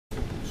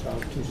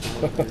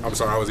I'm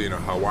sorry, I was eating a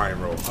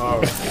Hawaiian roll.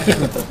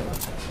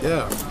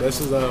 Yeah,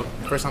 this is the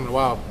first time in a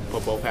while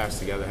put both halves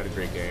together. Had a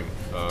great game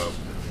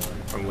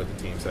from what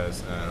the team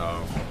says,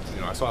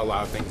 and I saw a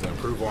lot of things to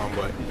improve on,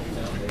 but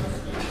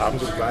I'm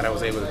just glad I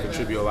was able to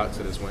contribute a lot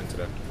to this win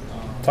today.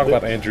 Talk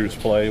about Andrew's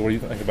play. What do you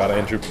think about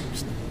Andrew?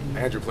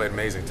 Andrew played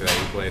amazing today.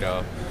 He played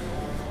out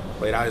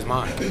of his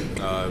mind.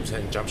 He was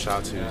hitting jump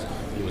shots.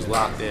 He was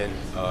locked in,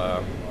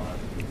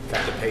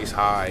 kept the pace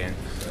high,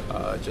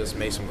 and just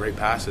made some great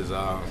passes.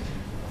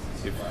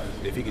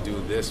 If he could do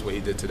this, what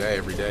he did today,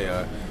 every day,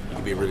 he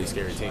could be a really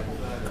scary team.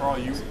 Carl,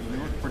 you were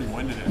pretty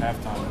winded at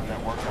halftime with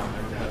that workout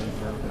there.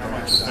 How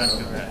much effect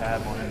did that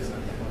have on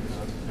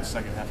the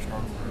second half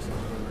struggle?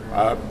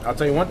 I'll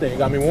tell you one thing, it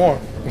got me warm.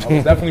 I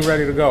was definitely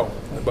ready to go.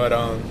 But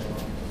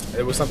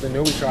it was something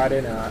new. We tried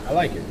it, and I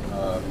like it.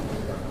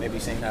 Maybe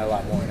seeing that a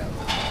lot more now.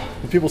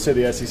 When people say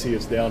the SEC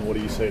is down, what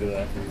do you say to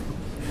that?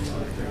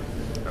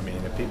 I mean,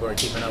 if people are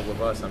keeping up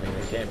with us, I mean,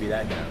 it can't be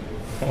that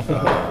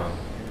down.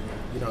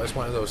 It's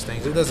one of those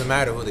things. It doesn't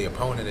matter who the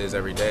opponent is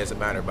every day. It's a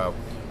matter about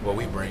what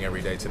we bring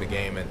every day to the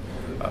game. And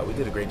we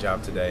did a great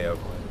job today of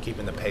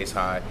keeping the pace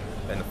high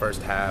in the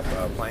first half,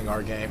 playing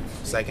our game.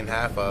 Second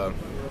half,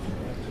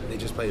 they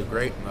just played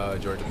great.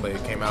 Georgia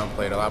came out and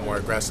played a lot more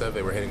aggressive.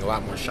 They were hitting a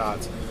lot more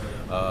shots.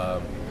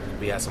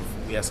 We had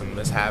some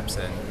mishaps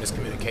and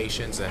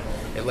miscommunications, and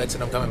it led to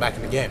them coming back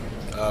in the game.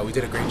 We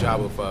did a great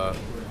job of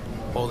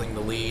holding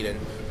the lead and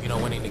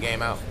winning the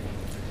game out.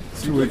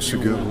 2 weeks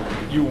ago,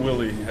 you and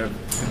Willie have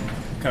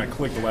kind of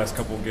clicked the last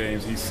couple of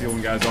games. He's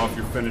sealing guys off.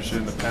 You're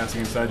finishing the passing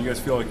inside. You guys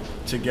feel like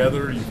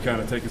together you've kind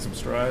of taken some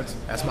strides?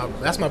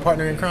 That's my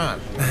partner in crime.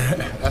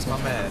 That's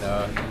my man.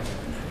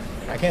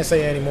 I can't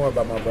say any more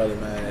about my brother,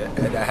 man.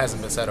 That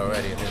hasn't been said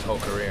already in his whole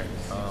career.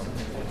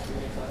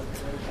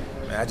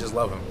 I just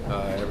love him.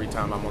 Every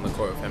time I'm on the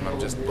court with him, I'm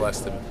just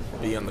blessed to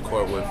be on the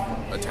court with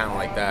a talent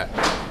like that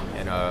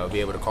and be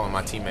able to call him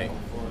my teammate.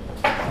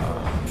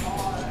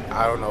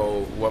 I don't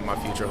know what my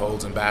future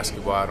holds in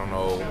basketball. I don't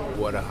know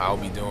what I'll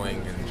be doing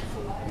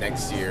in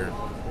next year,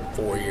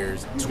 4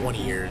 years,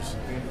 20 years.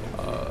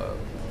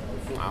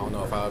 I don't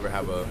know if I'll ever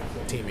have a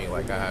teammate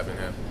like I have in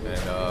him.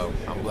 And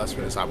I'm blessed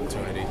for this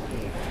opportunity.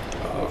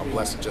 I'm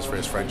blessed just for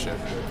his friendship.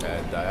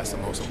 And that's the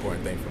most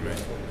important thing for me.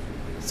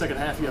 Second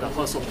half, you had a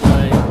hustle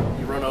play.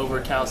 You run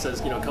over. Cal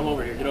says, come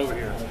over here, get over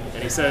here.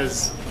 And he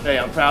says, hey,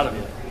 I'm proud of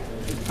you.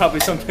 Probably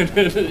something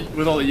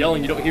with all the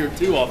yelling you don't hear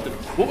too often.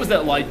 What was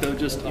that like, though,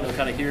 just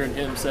kind of hearing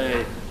him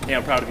say, hey,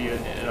 I'm proud of you,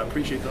 and I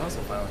appreciate the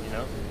hustle finally,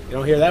 You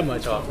don't hear that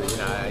much often,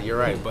 you're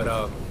right. But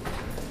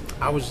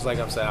I was just, like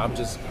I'm saying, I'm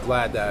just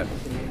glad that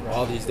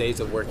all these days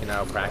of working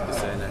out,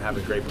 practicing, and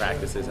having great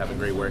practices, having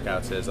great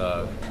workouts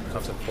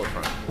comes to the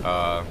forefront.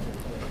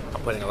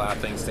 I'm putting a lot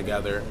of things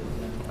together,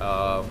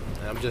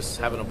 and I'm just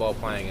having a ball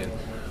playing, and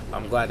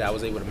I'm glad that I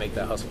was able to make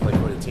that hustle play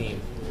for the team,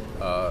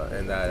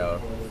 and that I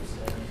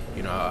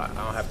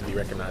don't have to be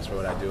recognized for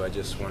what I do. I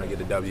just want to get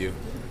a W.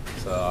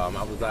 So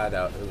I was glad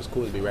that it was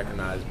cool to be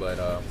recognized, but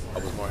I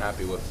was more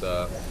happy with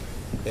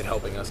it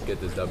helping us get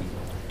this W.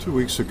 2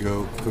 weeks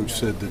ago, Coach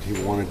said that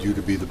he wanted you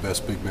to be the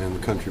best big man in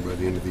the country by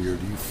the end of the year.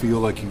 Do you feel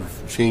like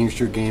you've changed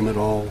your game at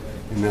all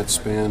in that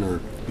span or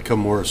become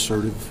more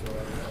assertive?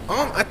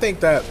 I think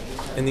that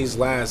in these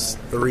last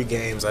 3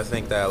 games, I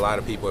think that a lot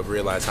of people have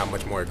realized how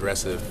much more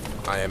aggressive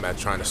I am at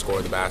trying to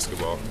score the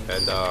basketball.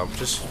 And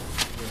just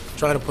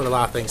trying to put a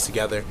lot of things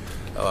together,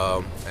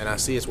 and I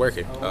see it's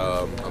working.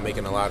 I'm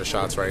making a lot of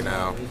shots right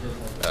now,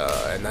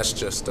 and that's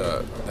just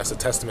that's a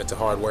testament to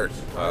hard work.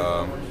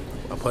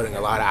 I'm putting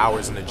a lot of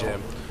hours in the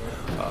gym,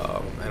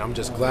 and I'm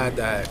just glad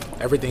that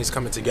everything's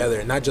coming together,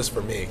 and not just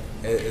for me.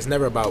 It's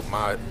never about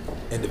my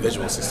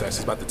individual success,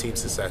 it's about the team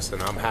success,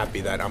 and I'm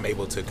happy that I'm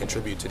able to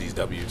contribute to these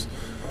W's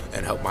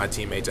and help my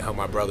teammates and help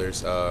my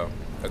brothers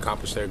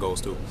accomplish their goals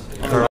too.